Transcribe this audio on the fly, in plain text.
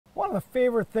One of the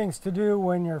favorite things to do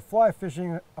when you're fly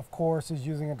fishing, of course, is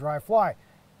using a dry fly.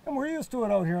 And we're used to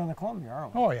it out here on the Columbia,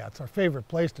 aren't we? Oh yeah, it's our favorite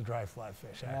place to dry fly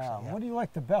fish, actually. Yeah. What do you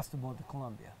like the best about the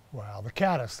Columbia? Well, the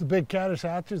caddis, the big caddis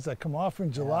hatches that come off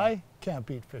in July, can't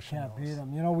beat fishing Can't those. beat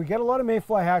them. You know, we get a lot of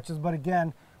mayfly hatches, but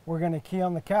again, we're going to key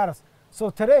on the caddis.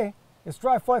 So today, it's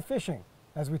dry fly fishing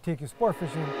as we take you sport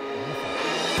fishing.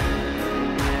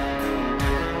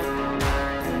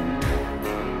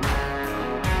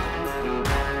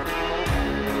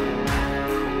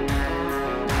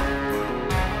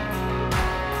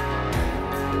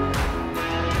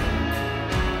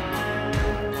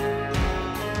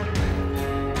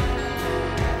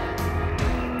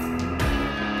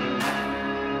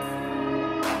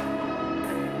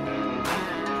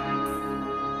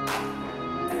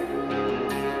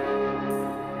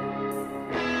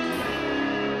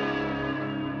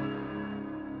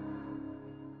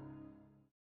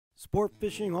 Sport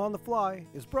Fishing on the Fly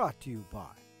is brought to you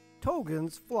by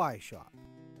Togan's Fly Shop,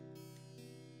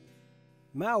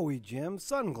 Maui Jim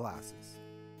Sunglasses,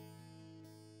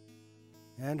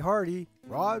 and Hardy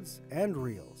Rods and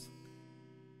Reels.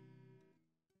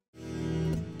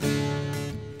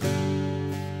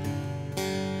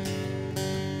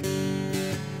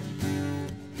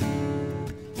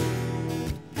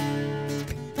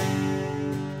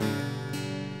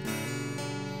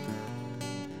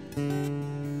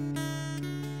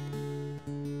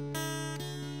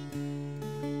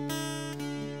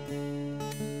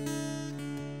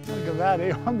 Look at that,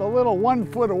 eh? On the little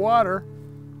 1 foot of water,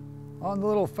 on the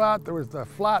little flat, there was the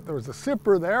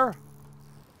sipper there.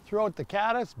 Threw out the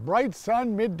caddis, bright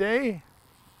sun, midday.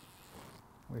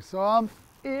 We saw him,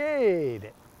 he ate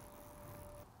it.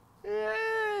 He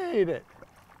ate it.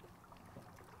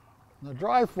 The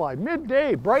dry fly,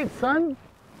 midday, bright sun,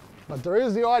 but there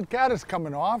is the odd caddis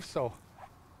coming off, so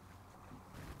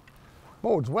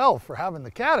bodes well for having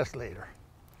the caddis later.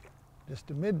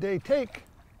 Just a midday take.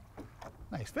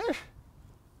 Nice fish.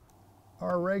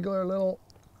 Our regular little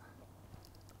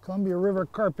Columbia River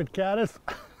carpet caddis.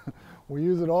 We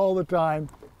use it all the time.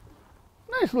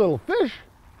 Nice little fish.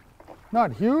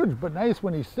 Not huge, but nice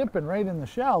when he's sipping right in the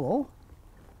shallow.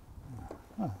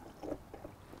 Huh.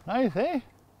 Nice, eh?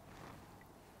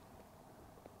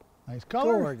 Nice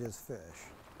color. Gorgeous fish.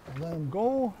 Let him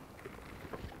go.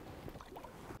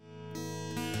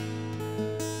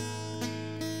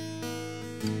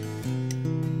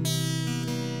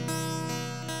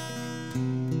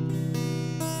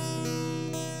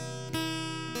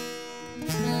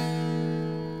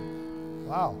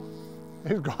 Wow,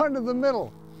 he's gone to the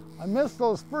middle. I missed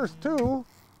those first two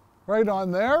right on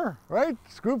there, right?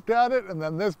 Scooped at it, and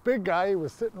then this big guy, he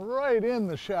was sitting right in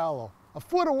the shallow. A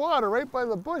foot of water right by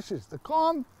the bushes, the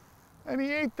calm, and he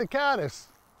ate the caddis.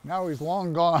 Now he's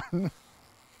long gone.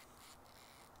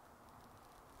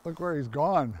 Look where he's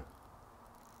gone.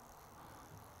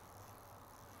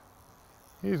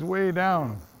 He's way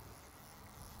down.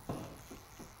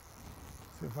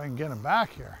 See if I can get him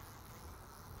back here.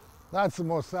 That's the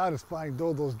most satisfying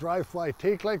though, those dry fly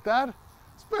take like that,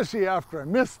 especially after I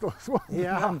missed those ones.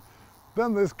 Yeah.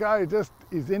 Then this guy just,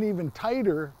 he's in even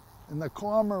tighter in the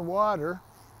calmer water.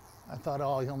 I thought,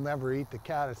 oh, he'll never eat the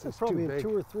caddis, it's probably too big.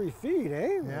 2 or 3 feet,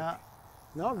 eh? Yeah.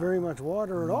 Not very much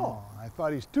water at all. I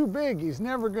thought he's too big, he's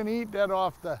never gonna eat that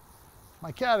off the,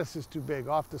 my caddis is too big,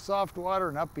 off the soft water,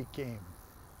 and up he came.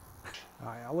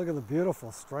 Oh, yeah, look at the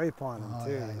beautiful stripe on him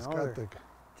too. Yeah, he's got the,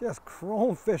 just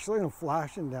chrome fish, look at him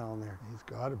flashing down there. he's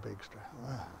got a big stripe.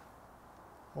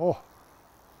 Oh.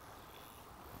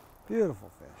 Beautiful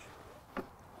fish.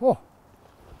 Oh.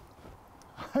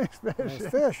 Nice fish. Nice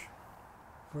fish.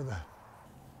 For the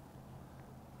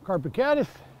carpet caddis,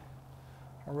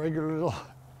 a regular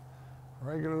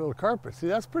little carpet. See,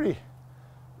 that's pretty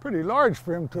large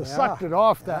for him to have sucked it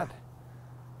off that.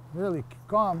 Really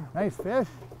calm, nice fish.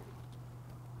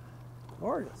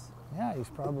 Gorgeous. Yeah, he's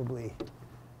probably,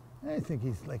 I think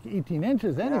he's like 18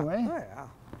 inches anyway. Yeah. Oh, yeah.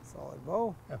 Solid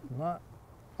bow. If not,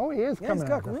 oh, he is Yeah, coming he's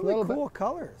got at us really a little cool bit.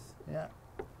 colors. Yeah.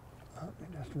 Let me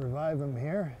just revive him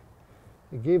here.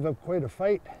 He gave up quite a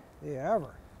fight. Yeah,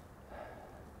 ever.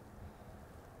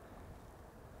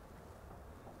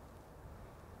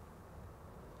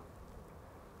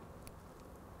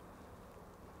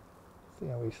 See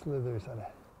how he slithers at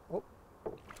it. Oh.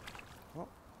 Oh,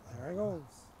 there he goes.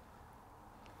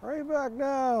 Right back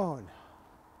down.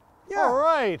 Yeah. All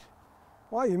right.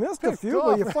 Well, you missed a Picked few,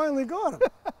 off. but you finally got him.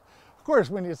 Of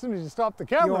course, as soon as you stop the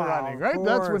camera running, right?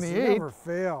 That's when he ate. Never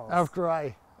fails. After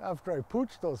I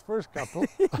pooched those first couple.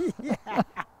 Yeah.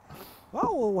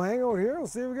 Well, we'll hang out here. We'll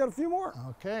see if we got a few more.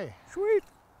 Okay. Sweet.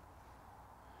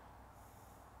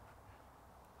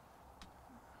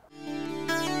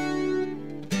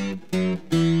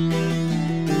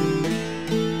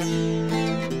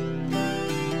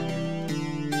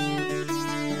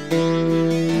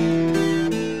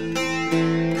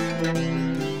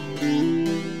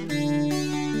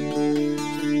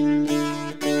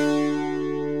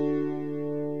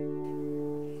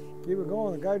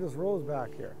 guy just rose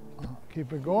back here.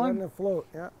 Keep it going. Letting it float,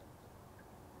 yeah.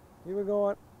 Keep it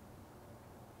going.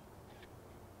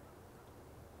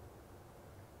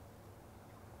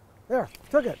 There,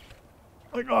 took it.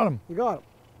 I got him. You got him.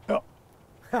 Yep.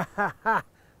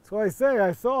 That's why I say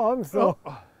I saw him, so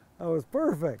that was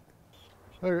perfect.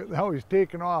 Look at how he's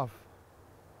taking off.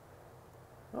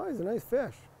 Oh, he's a nice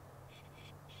fish.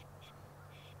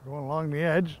 Going along the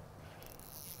edge.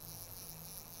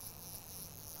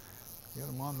 Get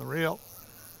him on the reel.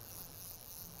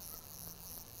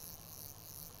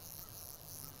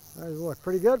 That looked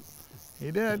pretty good.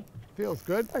 He did. Feels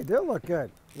good. He did look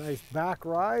good. Nice back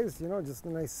rise, you know, just a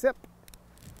nice sip.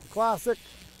 Classic.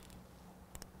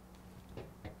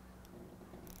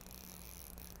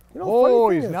 You know, Oh,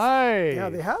 funny he's thing is, nice. yeah,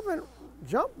 they haven't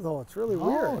jumped though. It's really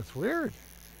weird. Oh, it's weird.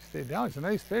 Stay down. It's a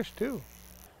nice fish too.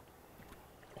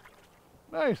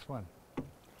 Nice one.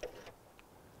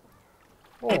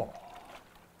 Oh,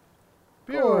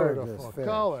 beautiful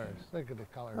colors. Look at the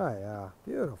colors. Oh yeah,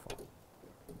 beautiful.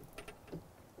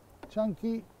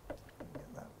 Chunky.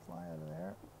 Get that fly out of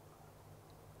there.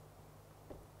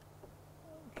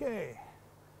 Okay.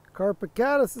 Carpet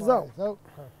caddis is out. Carpet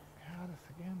caddis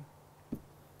again.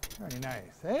 Very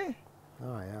nice, eh?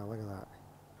 Oh yeah, look at that.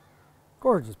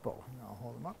 Gorgeous bow. I'll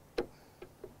hold him up.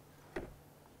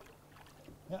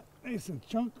 Yeah, nice and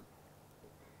chunk.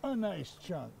 A nice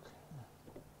chunk.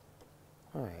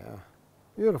 Oh yeah,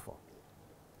 beautiful.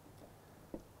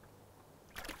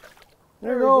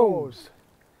 There he goes. goes.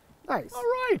 Nice. All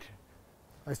right.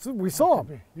 We saw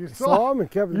him. You saw him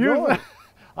and kept it going.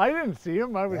 I didn't see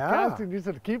him. I was Yeah. casting. You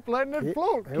said, keep letting it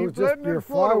float. It was Keep just letting your it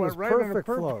float. fly It was went right in a perfect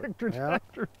float. perfect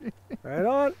trajectory. Right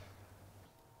on.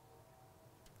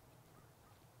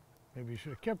 Maybe you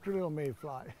should have kept your little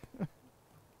mayfly.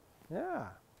 Yeah.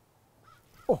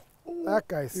 Oh, that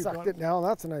guy sucked it down.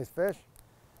 That's a nice fish.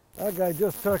 That guy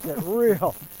just took it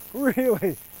real,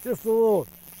 really, just a little.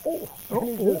 Oh,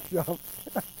 and he just jumped.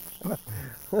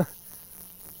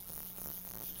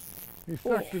 He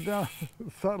sucked it down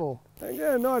subtle.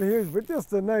 Again, not huge, but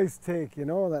just a nice take, you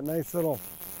know, that nice little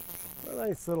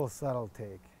subtle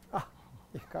take. Ah,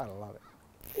 you gotta love it.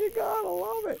 You gotta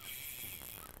love it.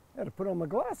 I had to put on my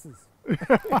glasses.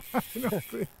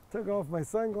 Took off my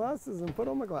sunglasses and put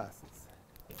on my glasses.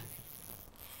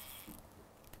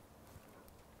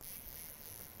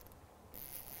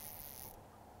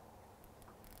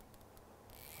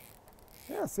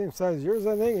 Yeah, same size as yours,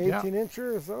 I think, 18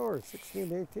 incher or so, or 16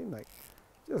 to 18, like,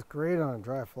 just great on a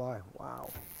dry fly. Wow,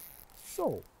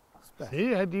 so special.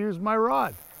 See, I had to use my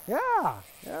rod. Yeah,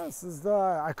 this is the,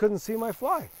 I couldn't see my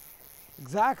fly.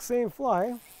 Exact same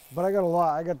fly, but I got a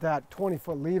lot, I got that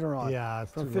 20-foot leader on. Yeah,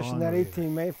 it's from too fishing long that to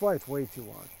 18 mayfly, it's way too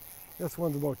long. This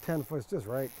one's about 10 foot, it's just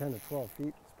right, 10 to 12 feet,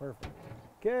 it's perfect.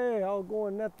 Okay, I'll go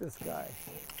and net this guy.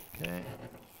 Okay.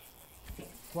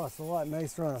 Plus a lot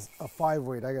nicer on a 5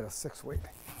 weight, I got a 6 weight.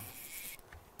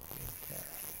 Okay,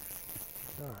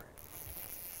 all right.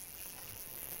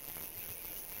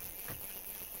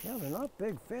 Yeah, they're not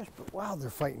big fish, but wow, they're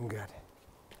fighting good.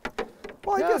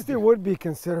 Well, I guess they would be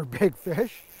considered big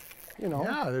fish, you know.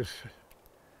 Yeah,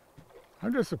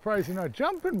 I'm just surprised they're not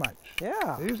jumping much.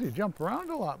 Yeah. They usually jump around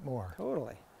a lot more.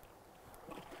 Totally.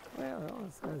 Well,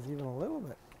 this guy's even a little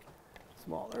bit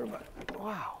smaller, but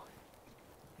wow.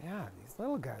 Yeah, these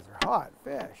little guys are hot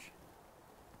fish.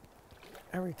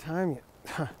 Every time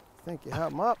you think you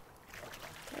have them up,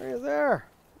 there he is there.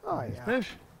 Oh, Nice yeah. fish.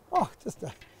 Oh, just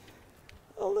a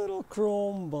little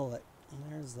chrome bullet.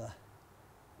 And there's the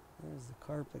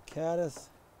carpet caddis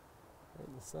right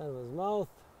in the side of his mouth.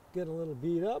 Getting a little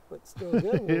beat up, but still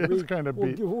good. He is kind of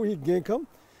beat. We gink him.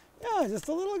 Yeah, just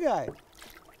a little guy.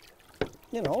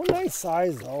 You know, nice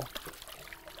size though.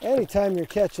 Anytime you're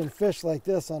catching fish like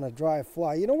this on a dry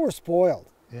fly, you know we're spoiled.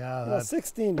 Yeah, You know,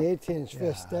 16 to 18 inch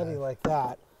fish steady like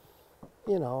that.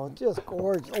 You know, just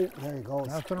gorgeous. Oh, there he goes.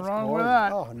 Nothing Just wrong with gorgeous.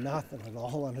 that. Oh, nothing at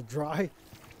all on a dry.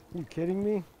 You kidding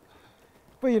me?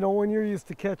 But you know, when you're used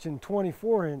to catching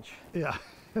 24 inch, yeah.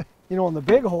 you know, in the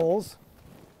big holes,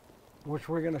 which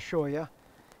we're going to show you,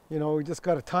 you know, we just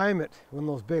got to time it in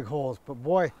those big holes. But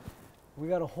boy, we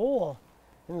got a hole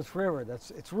in this river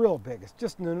it's real big. It's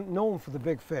just known for the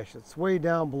big fish. It's way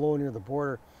down below near the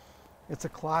border. It's a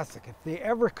classic. If they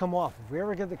ever come off, if we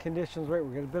ever get the conditions right,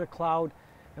 we get a bit of cloud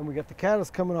and we get the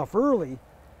caddis coming off early,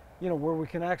 you know, where we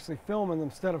can actually film them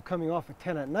instead of coming off at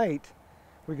 10 at night,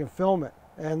 we can film it,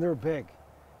 and they're big.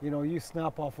 You know, you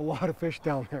snap off a lot of fish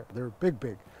down there. They're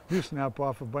big. You snap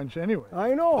off a bunch anyway.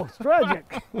 I know, it's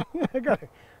tragic. I got it.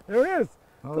 There it is.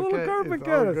 Okay, The little carpet it's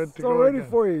all good caddis. It's to all go ready again.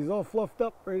 for you. He's all fluffed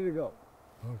up, ready to go.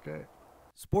 Okay.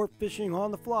 Sport Fishing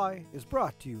on the Fly is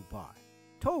brought to you by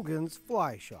Togen's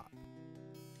Fly Shop,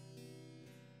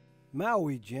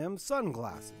 Maui Jim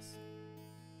Sunglasses,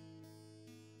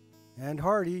 and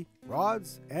Hardy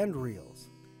Rods and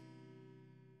Reels.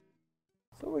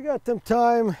 So we got them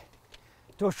time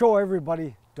to show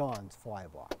everybody Don's fly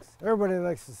box. Everybody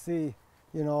likes to see,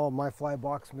 you know, my fly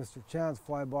box, Mr. Chan's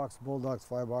fly box, Bulldog's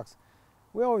fly box.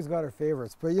 We always got our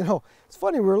favorites, but you know, it's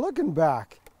funny, we're looking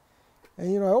back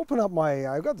and you know, I open up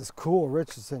I got this cool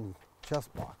Richardson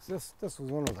chest box. This was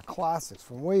one of the classics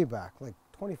from way back, like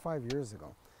 25 years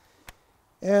ago.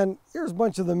 And here's a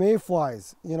bunch of the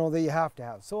mayflies, you know, that you have to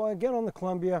have. So again, on the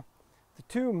Columbia, the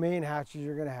two main hatches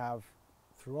you're gonna have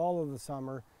through all of the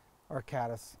summer are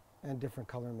caddis and different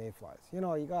color mayflies. You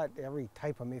know, you got every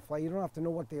type of mayfly. You don't have to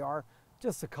know what they are,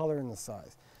 just the color and the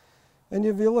size. And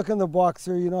if you look in the box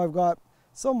here, you know, I've got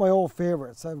some of my old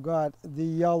favorites. I've got the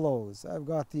yellows, I've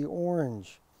got the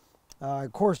orange.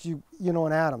 Of course, you know,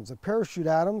 an Adams, a Parachute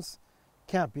Adams,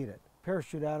 can't beat it.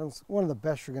 Parachute Adams, one of the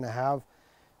best you're gonna have.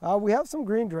 We have some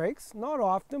green drakes, not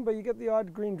often, but you get the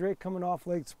odd green drake coming off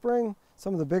late spring,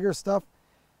 some of the bigger stuff.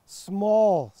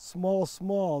 Small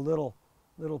little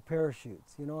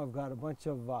parachutes. You know, I've got a bunch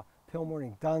of pale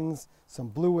morning duns, some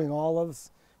blue wing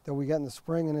olives that we get in the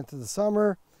spring and into the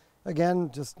summer. Again,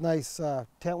 just nice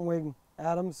tent wing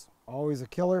Adams, always a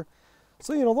killer.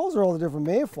 So, you know, those are all the different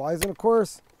mayflies. And of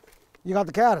course, you got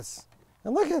the caddis.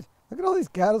 And look at all these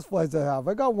caddis flies I have.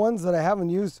 I got ones that I haven't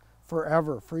used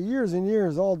forever, for years and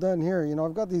years, all done here. You know,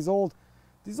 I've got these old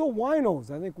winos.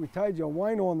 I think we tied you a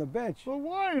wino on the bench. The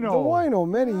wino. The wino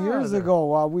many years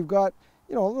ago. We've got,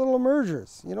 you know, little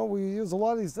emergers. You know, we use a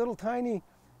lot of these little tiny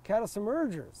caddis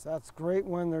emergers. That's great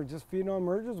when they're just feeding on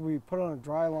emergers. We put on a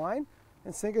dry line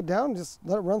and sink it down and just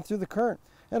let it run through the current.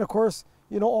 And of course,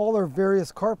 you know, all our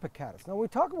various carpet caddis. Now, when we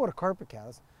talk about a carpet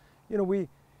caddis, you know, we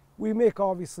make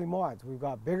obviously mods. We've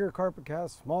got bigger carpet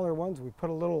caddis, smaller ones. We put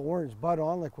a little orange butt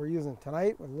on like we're using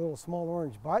tonight with a little small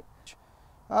orange butt.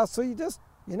 So you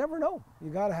never know. You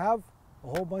got to have a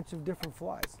whole bunch of different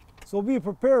flies. So be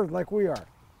prepared like we are.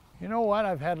 You know what?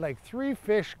 I've had like 3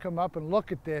 fish come up and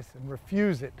look at this and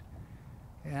refuse it.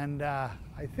 And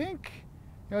I think,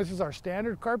 you know, this is our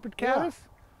standard carpet caddis,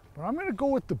 but I'm going to go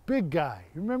with the big guy.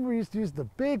 You remember we used to use the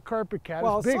big carpet caddis,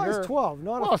 well, bigger. Size 12,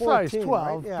 not a 14, size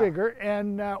 12, right? Yeah. bigger,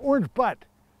 and orange butt.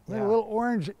 A little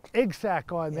orange egg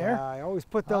sac on there. Yeah, I always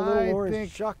put that little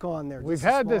orange shuck on there. We've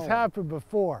had this happen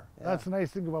before. Yeah. That's the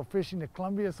nice thing about fishing the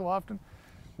Columbia so often.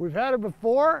 We've had it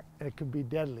before, and it can be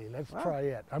deadly. Let's try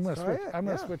it. I'm going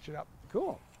to switch it up.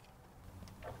 Cool.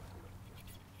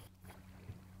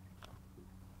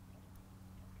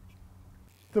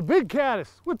 The big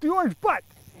caddis with the orange butt.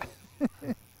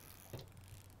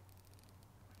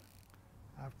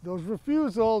 After those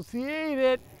refusals, he ate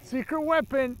it. Secret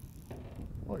weapon.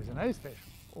 Oh, he's a nice fish.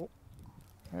 Oh,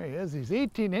 there he is. These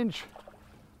 18-inch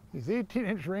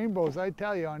rainbows, I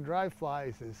tell you, on dry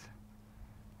flies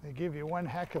they give you one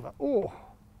heck of a, oh,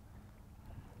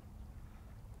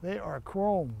 they are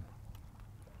chrome.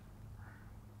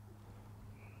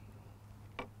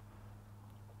 Come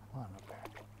on up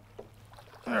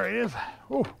there. There he is.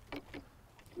 Oh,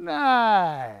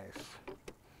 nice.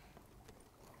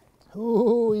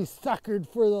 Oh, he suckered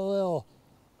for the little.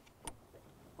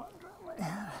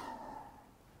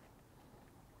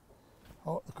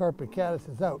 Oh, the carpet caddis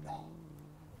is out.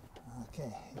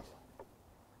 Okay.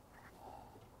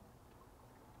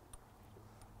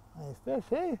 Nice fish,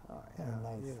 hey? Oh, yeah.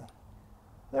 Nice. Yeah.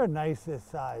 They're nice this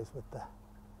size with the.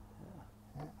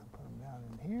 Yeah, put them down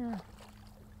in here.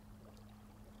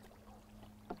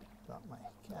 Got my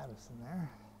caddis in there.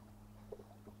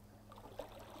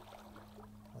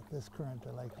 With this current,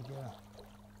 I like to get a.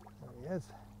 There he is.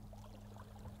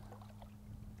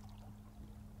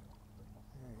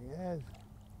 Yes.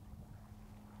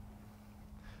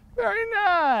 Very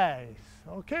nice.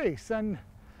 Okay, sun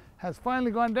has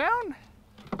finally gone down.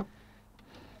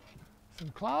 Some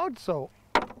clouds, so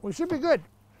we should be good.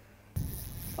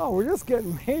 Oh, we're just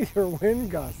getting major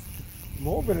wind gusts. I'm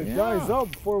hoping it dies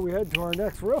out before we head to our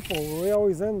next riffle where we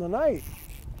always end the night.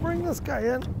 Bring this guy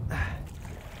in.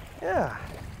 Yeah,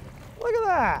 look at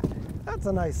that. That's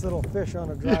a nice little fish on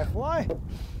a dry fly.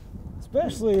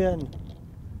 Especially in,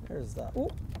 there's that. Ooh.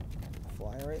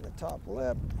 Fly right in the top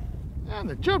lip. And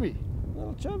the chubby.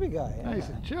 Little chubby guy. Yeah. Nice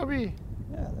and chubby.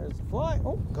 Yeah, there's the fly.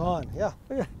 Oh, gone. Yeah,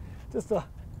 just a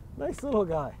nice little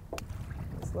guy.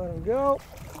 Let's let him go.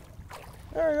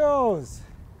 There he goes.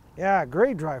 Yeah,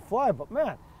 great dry fly, but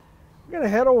man, we're gonna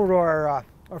head over to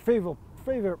our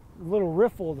favorite little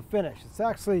riffle to finish. It's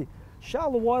actually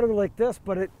shallow water like this,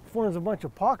 but it forms a bunch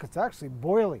of pockets, actually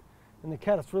boiling, and the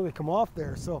caddis really come off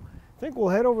there. So I think we'll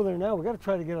head over there now. We got to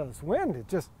try to get out of this wind.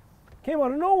 Came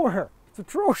out of nowhere. It's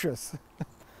atrocious.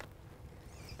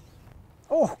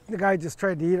 Oh, the guy just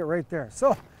tried to eat it right there.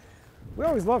 So we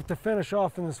always love to finish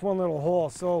off in this one little hole.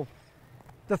 So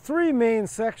the three main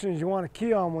sections you want to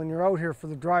key on when you're out here for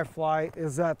the dry fly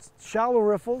is that shallow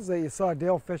riffles that you saw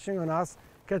Dale fishing on us,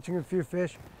 catching a few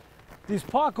fish. These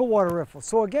pocket water riffles.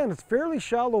 So again, it's fairly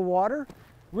shallow water,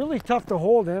 really tough to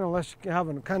hold in unless you have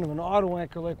kind of an auto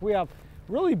anchor like we have.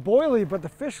 Really boily, but the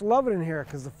fish love it in here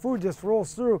because the food just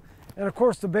rolls through. And of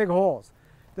course the big holes.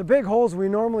 The big holes we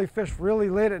normally fish really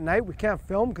late at night. We can't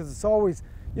film because it's always,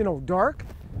 you know, dark.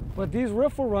 But these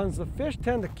riffle runs, the fish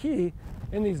tend to key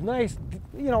in these nice,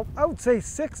 you know, I would say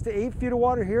 6 to 8 feet of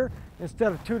water here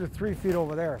instead of 2 to 3 feet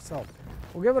over there. So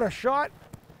we'll give it a shot,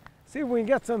 see if we can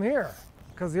get some here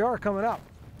because they are coming up.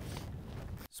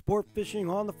 Sport Fishing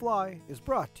on the Fly is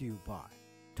brought to you by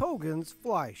Togan's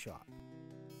Fly Shop,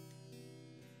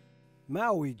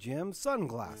 Maui Jim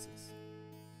Sunglasses,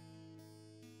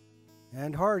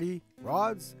 and Hardy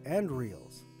Rods and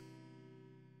Reels.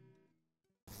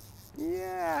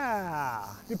 Yeah!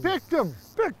 You picked him!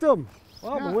 Picked him!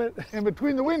 Well, Yeah, the wind, in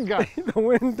between the wind gusts. the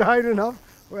wind died enough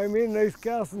where I made a nice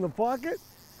cast in the pocket,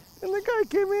 and the guy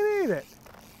came in and ate it.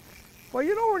 Well,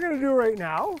 you know what we're going to do right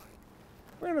now?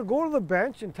 We're going to go to the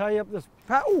bench and tie up this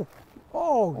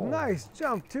nice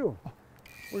jump too.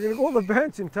 We're going to go to the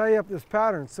bench and tie up this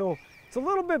pattern. So it's a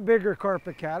little bit bigger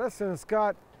carpet caddis, and it's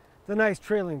got the nice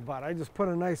trailing butt. I just put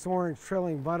a nice orange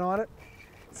trailing butt on it.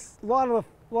 It's a lot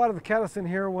of the caddis in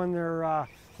here, when they're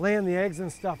laying the eggs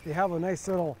and stuff, they have a nice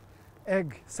little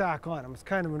egg sac on them. It's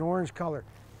kind of an orange color.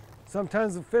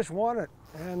 Sometimes the fish want it,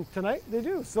 and tonight they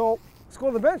do. So let's go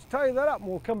to the bench, tie that up, and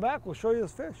we'll come back, we'll show you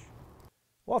this fish.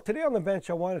 Well, today on the bench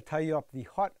I want to tie you up the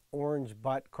hot orange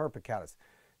butt carpet caddis.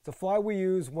 It's a fly we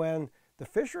use when the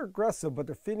fish are aggressive, but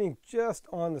they're feeding just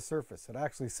on the surface. It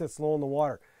actually sits low in the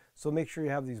water. So make sure you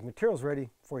have these materials ready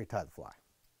before you tie the fly.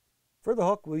 For the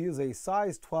hook, we'll use a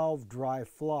size 12 dry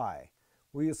fly.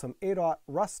 We'll use some 8/0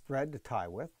 rust thread to tie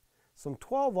with, some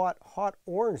 12/0 hot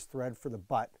orange thread for the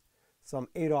butt, some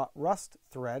 8/0 rust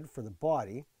thread for the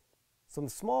body, some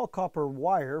small copper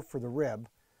wire for the rib.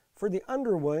 For the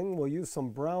underwing, we'll use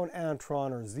some brown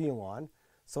Antron or Zelon,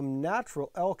 some natural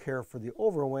elk hair for the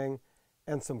overwing,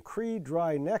 and some Cree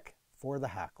dry neck for the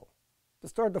hackle. To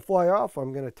start the fly off,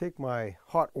 I'm going to take my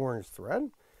hot orange thread.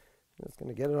 I'm just going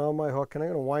to get it on my hook, and I'm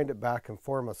going to wind it back and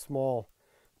form a small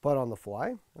butt on the fly.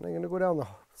 And I'm going to go down the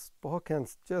hook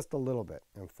ends just a little bit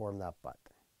and form that butt.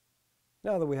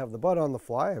 Now that we have the butt on the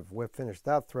fly, I've finished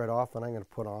that thread off, and I'm going to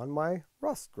put on my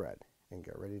rust thread and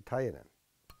get ready to tie it in.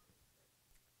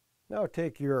 Now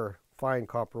take your fine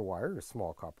copper wire, or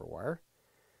small copper wire.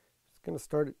 Just going to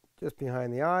start it just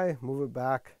behind the eye, move it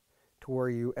back to where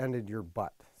you ended your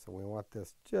butt. So we want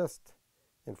this just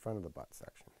in front of the butt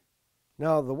section.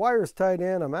 Now the wire is tied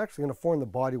in. I'm actually going to form the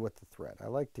body with the thread. I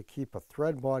like to keep a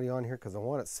thread body on here because I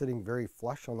want it sitting very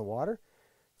flush on the water.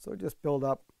 So just build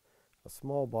up a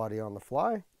small body on the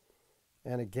fly,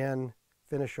 and again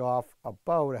finish off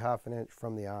about a ½ inch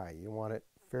from the eye. You want it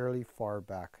fairly far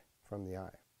back from the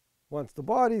eye. Once the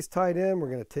body's tied in,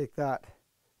 we're going to take that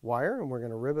wire and we're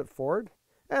going to rib it forward,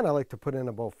 and I like to put in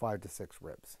about 5 to 6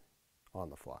 ribs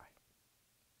on the fly.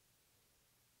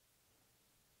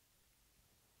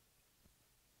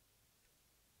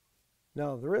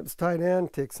 Now the ribs tied in,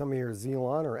 take some of your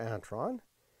Zelon or Antron,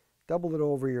 double it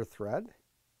over your thread.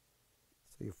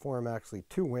 So you form actually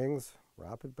 2 wings,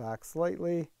 wrap it back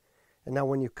slightly, and now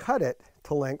when you cut it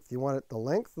to length, you want it the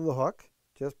length of the hook,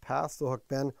 just past the hook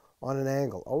bend on an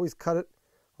angle. Always cut it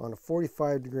on a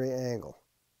 45-degree angle.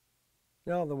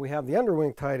 Now that we have the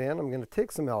underwing tied in, I'm going to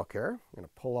take some elk hair. I'm going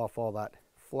to pull off all that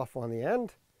fluff on the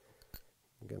end.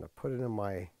 I'm going to put it in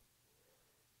my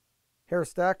hair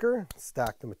stacker,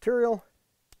 stack the material.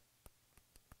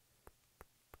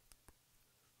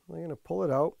 I'm going to pull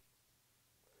it out,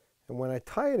 and when I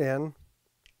tie it in,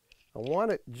 I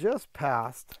want it just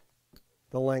past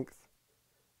the length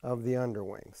of the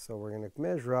underwing. So we're going to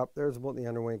measure up. There's about the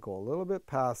underwing, go a little bit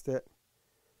past it,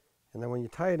 and then when you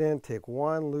tie it in, take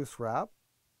 1 loose wrap,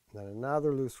 and then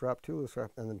another loose wrap, 2 loose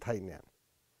wrap, and then tighten in,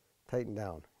 tighten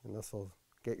down, and this will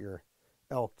get your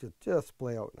elk to just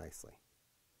splay out nicely.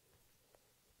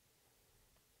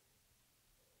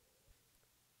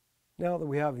 Now that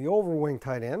we have the overwing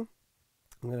tied in,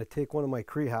 I'm going to take one of my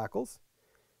Cree hackles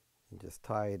and just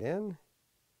tie it in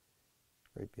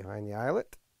right behind the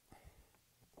eyelet.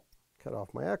 Cut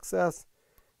off my excess,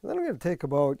 and then I'm going to take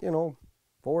about, 4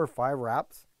 or 5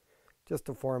 wraps just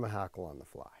to form a hackle on the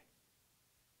fly.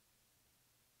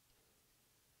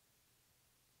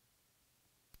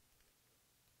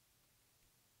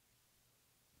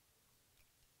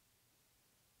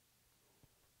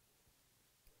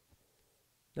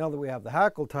 Now that we have the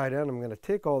hackle tied in, I'm going to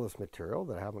take all this material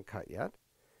that I haven't cut yet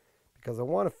because I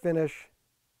want to finish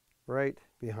right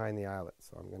behind the eyelet.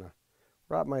 So I'm going to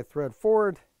wrap my thread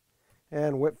forward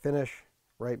and whip finish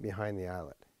right behind the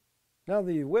eyelet. Now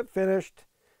that you whip finished,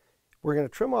 we're going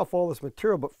to trim off all this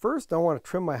material, but first I want to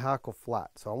trim my hackle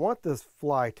flat. So I want this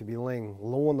fly to be laying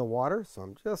low in the water, so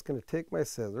I'm just going to take my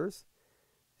scissors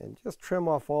and just trim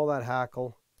off all that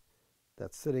hackle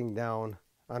that's sitting down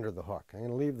under the hook. I'm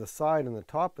going to leave the side and the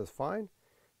top is fine,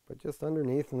 but just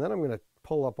underneath, and then I'm going to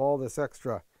pull up all this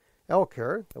extra elk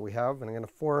hair that we have, and I'm going to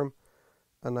form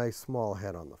a nice small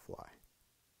head on the fly.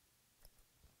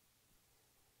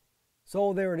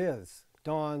 So there it is,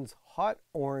 Don's Hot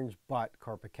Orange Butt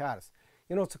Carpet Caddis.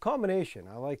 You know, it's a combination.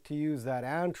 I like to use that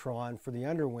antron for the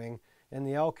underwing and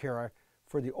the elk hair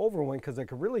for the overwing because I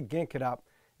could really gink it up.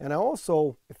 And I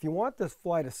also, if you want this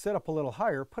fly to sit up a little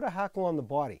higher, put a hackle on the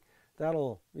body.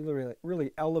 That'll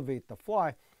really elevate the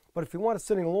fly. But if you want it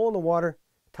sitting low in the water,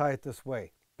 tie it this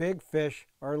way. Big fish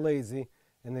are lazy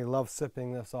and they love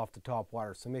sipping this off the top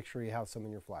water. So make sure you have some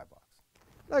in your fly box.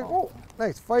 Like, oh,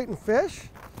 nice fighting fish.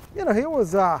 You know,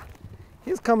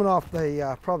 he's coming off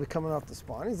the, probably coming off the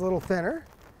spawn. He's a little thinner.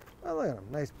 Oh, look at him,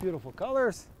 nice beautiful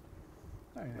colors.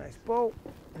 Nice boat.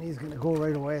 And he's gonna go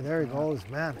right away. There he goes,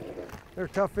 man. They're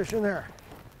tough fish in there.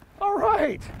 All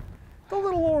right, the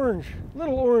little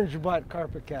orange butt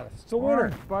carpet caddis. It's a winner.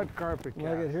 Orange butt carpet caddis.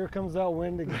 Look at, here comes that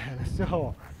wind again.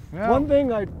 So, one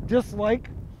thing I dislike,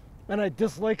 and I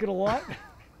dislike it a lot,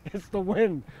 it's the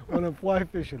wind when I'm fly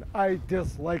fishing. I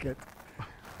dislike it.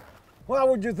 What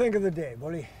would you think of the day,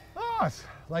 buddy? Oh, it's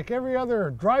like every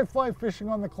other dry fly fishing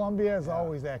on the Columbia is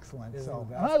always excellent. So,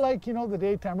 and I like, you know, the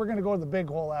daytime. We're going to go to the big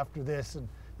hole after this, and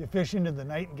you fish into the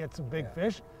night and get some big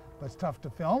fish. But it's tough to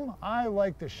film. I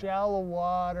like the shallow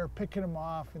water, picking them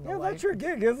off in the light. That's your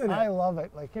gig, isn't it? I love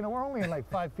it. Like, you know, we're only in like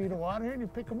 5 feet of water here and you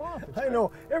pick them off. I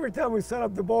know. Every time we set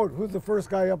up the boat, who's the first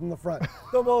guy up in the front?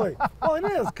 The bully. Well, it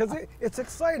is, because it's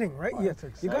exciting, right? Well, it's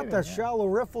exciting, you got that shallow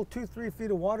riffle, 2-3 feet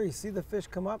of water, you see the fish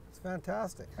come up, it's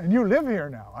fantastic. And you live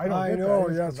here now. I know,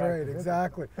 that's right,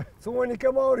 exactly. So when you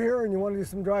come out here and you want to do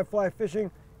some dry fly fishing,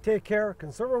 take care,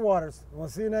 conserve our waters. We'll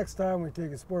see you next time we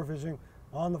take you sport fishing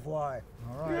on the fly.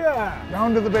 All right. Yeah.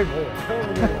 Down to the big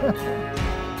hole.